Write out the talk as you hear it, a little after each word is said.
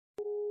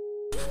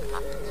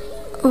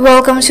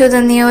Welcome to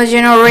the new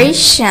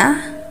generation.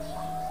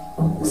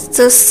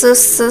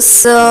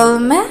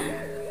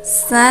 Soulmate,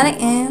 signing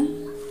in.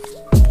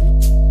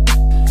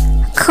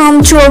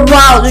 Come to a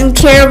wild and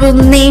terrible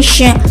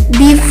nation.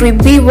 Be free,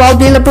 be wild,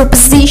 build a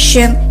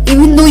proposition.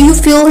 Even though you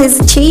feel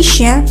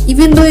hesitation,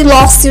 even though you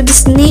lost your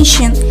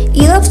destination,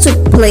 enough to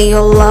play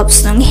your love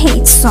song,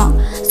 hate song.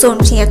 So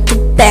don't have to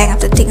bang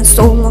after taking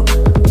so long.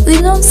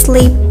 We don't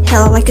sleep,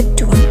 hell like a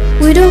doing.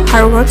 We do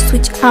hard work,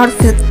 switch out of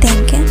your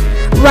thinking.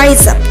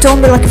 Rise up,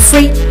 don't be like a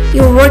freak.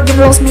 Your work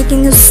involves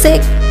making you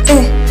sick.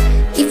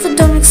 If you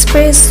don't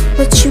express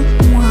what you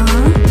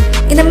want,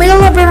 in the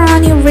middle of a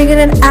run you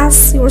regret and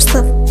ask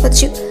yourself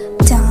what you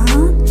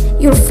done.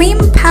 Your fame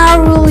and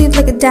power will leave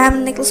like a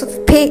diamond necklace of a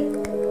pig.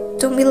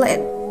 Don't be led,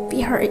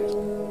 be hurried.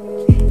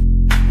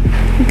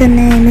 The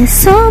name is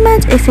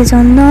Soulmate. If you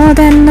don't know,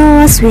 then know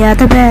us, we are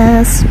the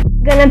best.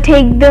 Gonna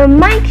take the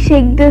mic,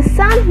 shake the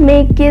sound,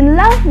 make it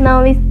loud.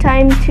 Now it's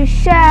time to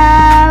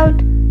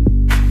shout.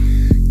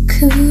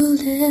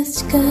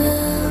 Coolest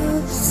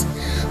girls,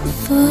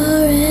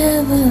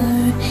 forever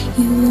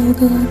you will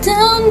go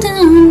down,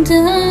 down,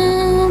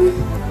 down.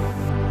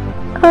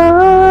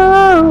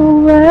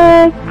 Oh,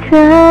 work,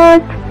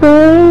 trust,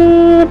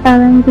 fate,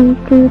 R&B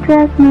to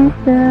dress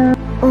myself.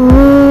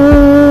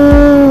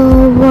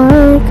 Oh,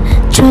 work,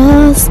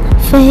 trust,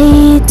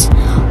 fate,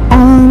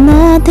 all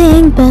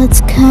nothing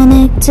but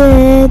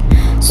connected.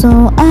 So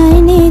I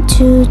need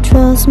to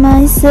trust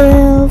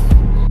myself.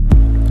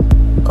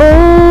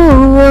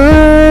 Oh,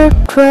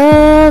 work,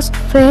 trust,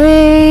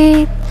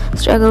 faith,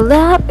 struggle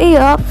up in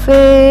your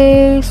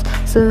face.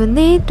 So we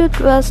need to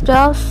trust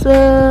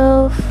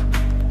ourselves.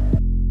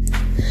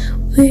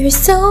 We're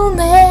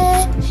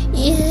soulmate,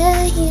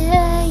 yeah,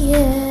 yeah,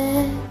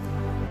 yeah.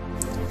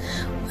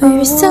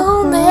 We're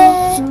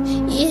soulmate,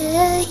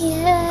 yeah,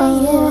 yeah,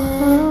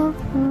 yeah.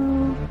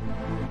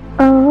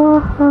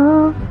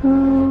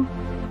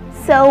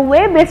 So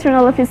we're best friend,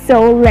 all of you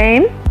so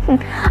lame.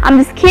 I'm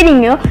just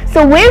kidding you.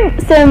 So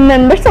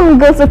remember, some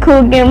girls are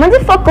cool gamer, the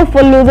fuck off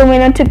for loser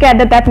winner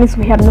together. That means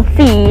we have no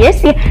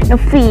fears. Yeah, no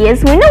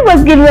fears. We know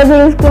what's good was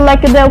in school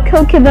like the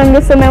cool kid on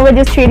the summer. We're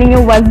just treating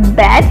you was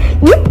bad.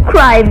 You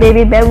cry,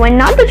 baby bad. When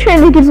not the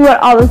trendy kids were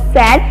all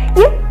sad.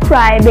 You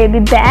cry, baby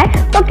bad.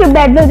 Fuck your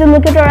bad girl, just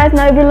look at her eyes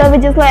now. Every love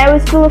is just like I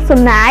was full of so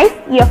nice.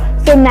 Yeah,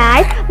 so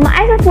nice. My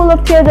eyes are full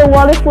of tears, the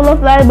wall is full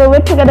of light, but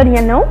we're together,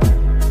 you know.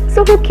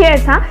 So who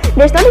cares, huh?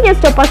 There's nothing to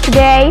stop us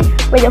today.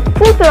 We're a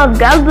full fill of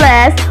God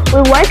bless.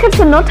 We work hard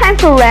so no time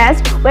for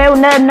rest. We're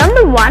the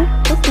number one.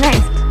 Who's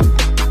next?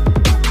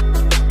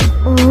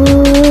 Oh,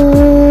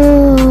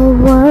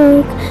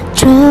 work,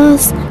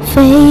 trust,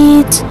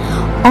 fate,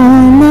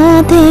 all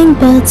nothing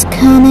but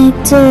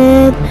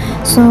connected.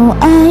 So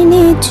I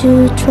need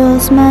to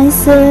trust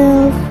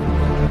myself.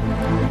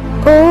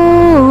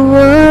 Oh,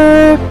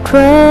 work,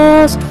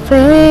 trust,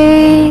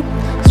 fate,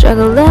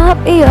 struggle up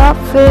in your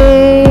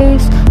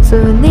face. So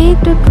we need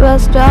to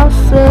trust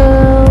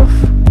ourselves.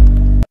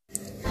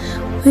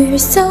 We're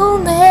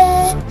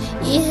soulmate,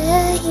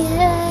 yeah,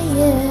 yeah,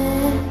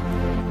 yeah.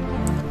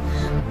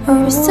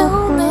 We're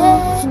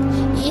soulmate,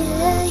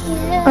 yeah,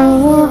 yeah,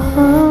 yeah.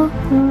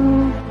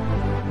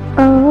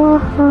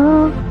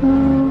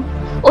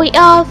 We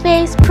all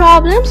face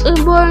problems,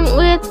 we're born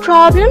with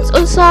problems,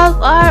 we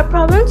solve our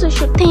problems, we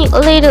should think a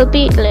little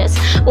bit less.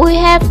 We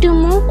have to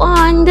move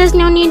on, there's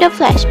no need of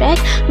flashback.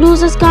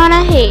 Losers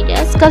gonna hate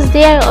us, cause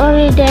they're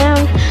already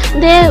down.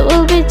 They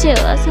will be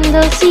jealous and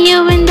they'll see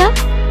you in the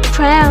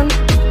crown.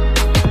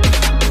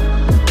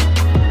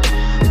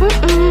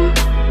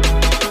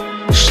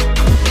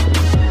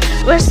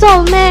 We're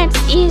soulmates,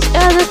 each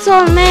other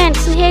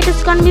soulmates.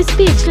 Haters gonna be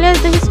speechless,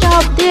 they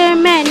stop their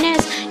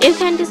madness. You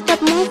can't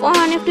stop, move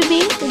on. If to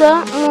be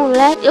the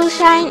moonlight, you'll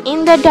shine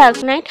in the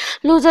dark night.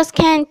 Losers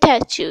can't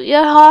touch you,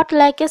 you're hot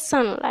like a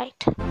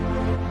sunlight.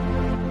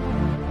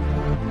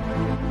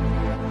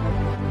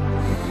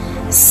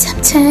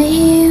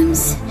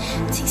 Sometimes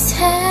things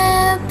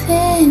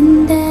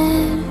happen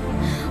that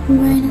we're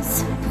not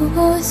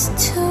supposed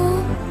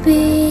to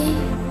be.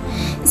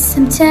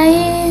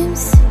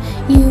 Sometimes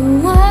you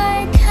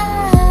work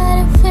hard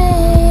and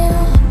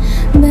fail,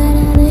 but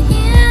at the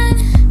end,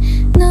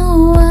 no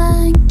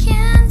one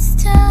can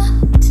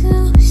stop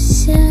to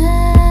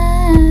shine.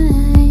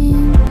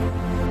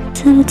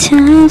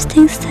 Sometimes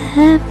things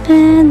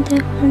happen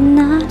that we're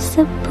not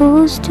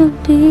supposed to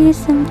be.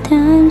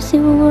 Sometimes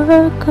you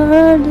work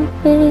hard and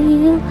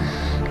fail,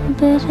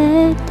 but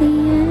at the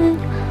end,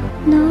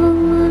 no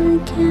one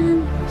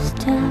can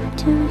stop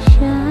to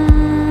shine.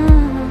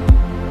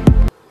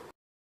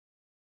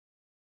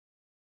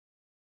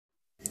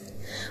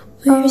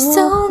 We're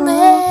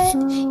soulmate,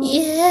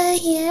 yeah,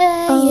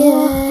 yeah,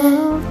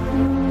 yeah.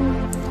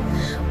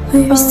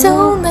 We're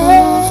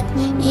soulmate,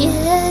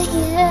 yeah,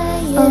 yeah,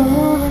 yeah.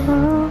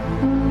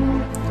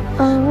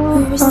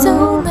 We're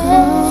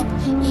soulmate,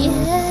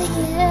 yeah,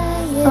 yeah,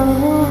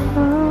 yeah.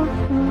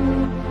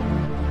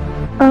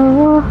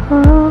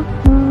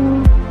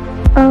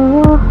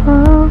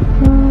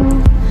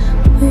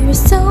 We're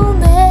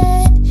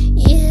soulmate,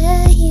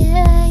 yeah,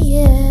 yeah,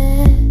 yeah.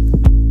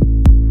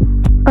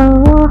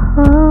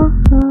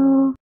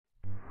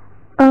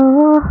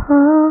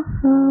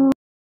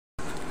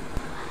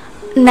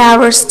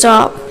 Never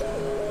stop,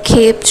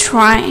 keep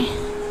trying.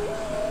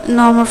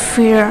 No more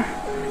fear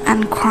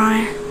and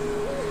crying.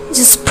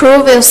 Just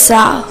prove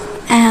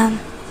yourself and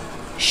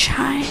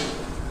shine.